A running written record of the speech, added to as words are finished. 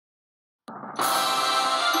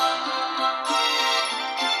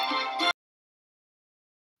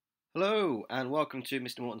Hello and welcome to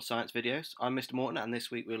Mr. Morton's Science Videos. I'm Mr. Morton and this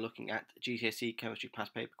week we're looking at GCSE Chemistry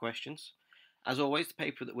past paper questions. As always, the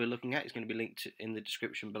paper that we're looking at is going to be linked in the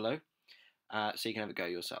description below, so you can have a go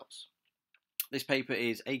yourselves. This paper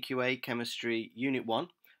is AQA Chemistry Unit 1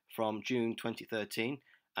 from June 2013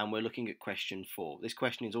 and we're looking at question 4. This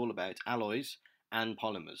question is all about alloys and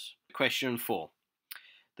polymers. Question 4.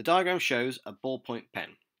 The diagram shows a ballpoint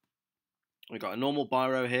pen. We've got a normal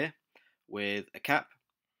biro here with a cap,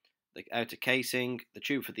 the outer casing, the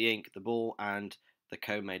tube for the ink, the ball, and the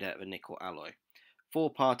cone made out of a nickel alloy. For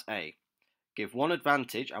part A, give one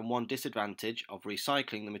advantage and one disadvantage of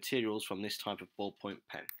recycling the materials from this type of ballpoint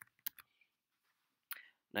pen.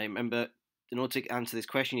 Now remember, in order to answer this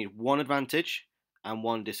question, you need one advantage and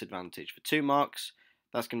one disadvantage. For 2 marks,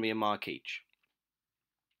 that's going to be a mark each.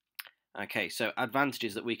 Okay, so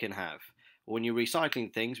advantages that we can have. When you're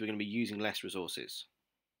recycling things, we're going to be using less resources.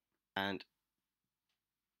 And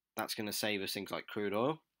that's going to save us things like crude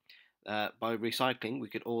oil. By recycling, we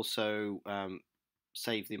could also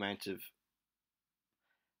save the amount of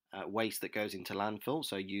waste that goes into landfill,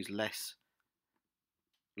 so use less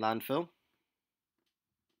landfill.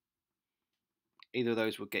 Either of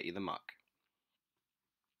those will get you the mark.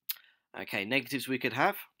 Okay, negatives we could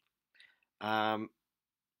have.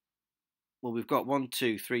 Well, we've got 1,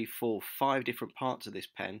 2, 3, 4, 5 different parts of this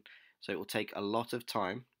pen, so it will take a lot of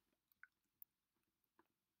time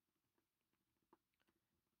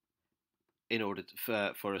in order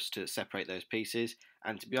for us to separate those pieces.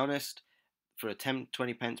 And to be honest, for a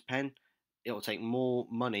 20 pence pen, it will take more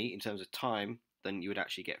money in terms of time than you would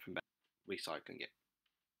actually get from recycling it.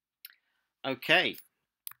 Okay.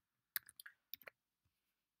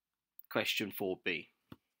 Question 4b.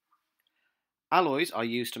 Alloys are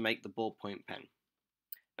used to make the ballpoint pen.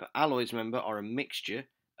 Now, alloys, remember, are a mixture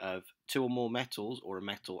of 2 or more metals or a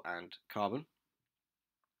metal and carbon.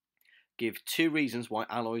 Give 2 reasons why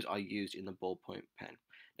alloys are used in the ballpoint pen.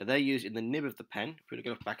 Now they're used in the nib of the pen. If we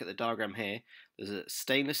look back at the diagram here, there's a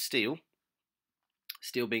stainless steel,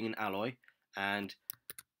 steel being an alloy, and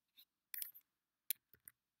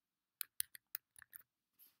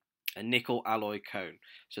a nickel alloy cone.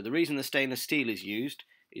 So the reason the stainless steel is used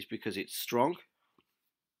is because it's strong,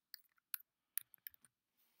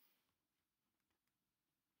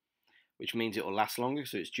 which means it will last longer,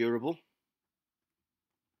 so it's durable.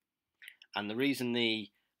 And the reason the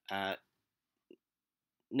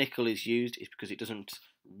nickel is used is because it doesn't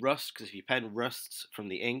rust, because if your pen rusts from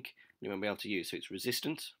the ink, you won't be able to use it, so it's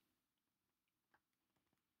resistant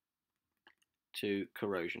to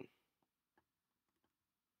corrosion.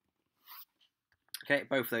 Okay,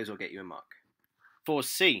 both of those will get you a mark. For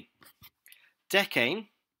C, decane,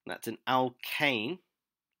 that's an alkane.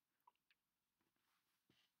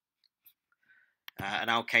 An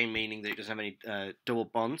alkane meaning that it doesn't have any double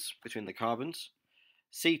bonds between the carbons.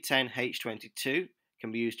 C10H22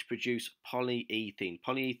 can be used to produce polyethylene.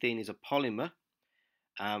 Polyethylene is a polymer,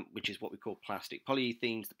 which is what we call plastic.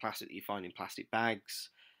 Polyethylene is the plastic that you find in plastic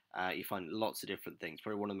bags. You find lots of different things.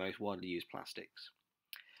 Probably one of the most widely used plastics.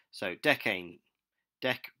 So decane,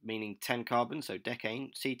 dec meaning 10 carbon, so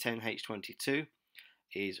decane, C10H22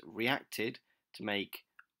 is reacted to make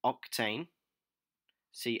octane,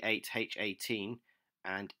 C8H18,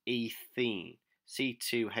 and ethene,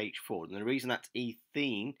 C2H4. And the reason that's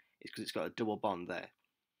ethene is because it's got a double bond there.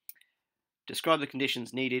 Describe the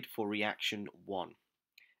conditions needed for reaction 1.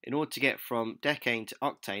 In order to get from decane to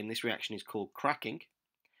octane, this reaction is called cracking.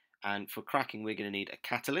 And for cracking, we're going to need a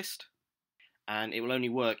catalyst. And it will only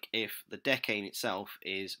work if the decane itself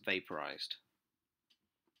is vaporized.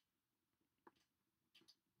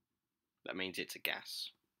 That means it's a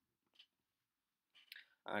gas.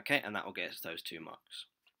 Okay, and that will get us those 2 marks.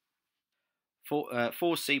 For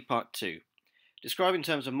 4C part 2. Describe in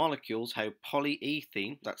terms of molecules how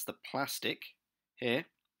polyethylene, that's the plastic here,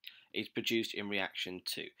 is produced in reaction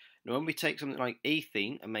 2. Now when we take something like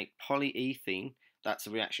ethene and make polyethylene, that's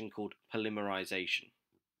a reaction called polymerization.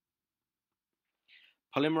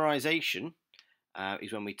 Polymerization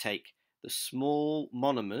is when we take the small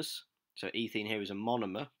monomers, so ethene here is a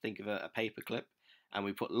monomer, think of a paper clip, and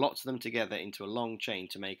we put lots of them together into a long chain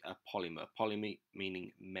to make a polymer. Polymer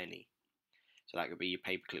meaning many. So that could be your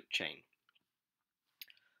paperclip chain.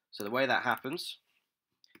 So the way that happens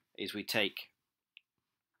is we take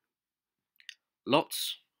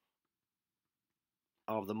lots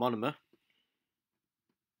of the monomer,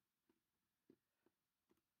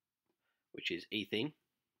 which is ethene,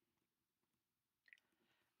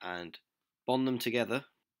 and bond them together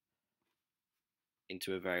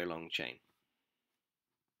into a very long chain.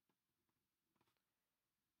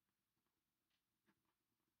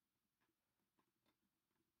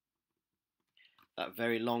 that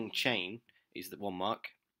very long chain is the 1 mark,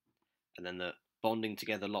 and then the bonding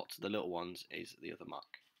together lots of the little ones is the other mark.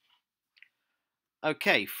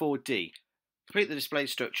 Okay, 4D. Complete the display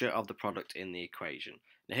structure of the product in the equation.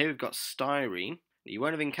 Now here we've got styrene. You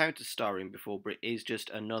won't have encountered styrene before, but it is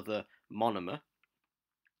just another monomer.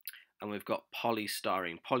 And we've got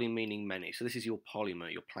polystyrene, poly meaning many. So this is your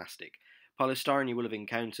polymer, your plastic. Polystyrene you will have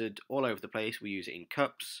encountered all over the place. We use it in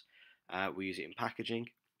cups, we use it in packaging.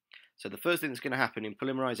 So the first thing that's going to happen in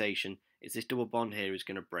polymerization is this double bond here is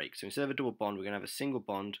going to break. So instead of a double bond, we're going to have a single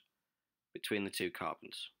bond between the 2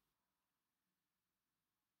 carbons.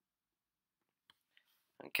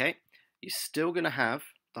 Okay, you're still going to have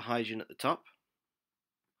the hydrogen at the top,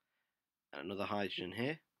 and another hydrogen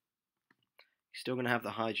here. You're still going to have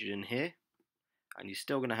the hydrogen here, and you're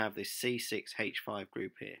still going to have this C6H5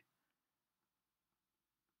 group here.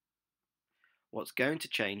 What's going to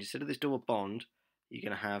change, instead of this double bond, you're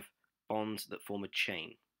going to have bonds that form a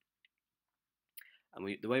chain. And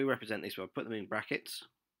the way we represent this, we'll put them in brackets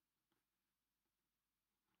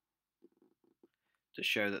to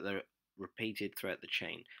show that they're repeated throughout the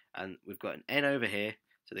chain. And we've got an N over here,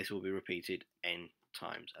 so this will be repeated N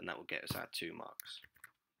times, and that will get us our 2 marks.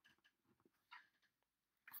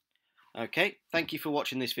 Okay, thank you for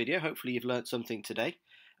watching this video. Hopefully you've learnt something today.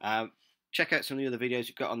 Check out some of the other videos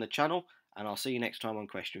we've got on the channel, and I'll see you next time on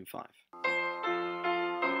question 5.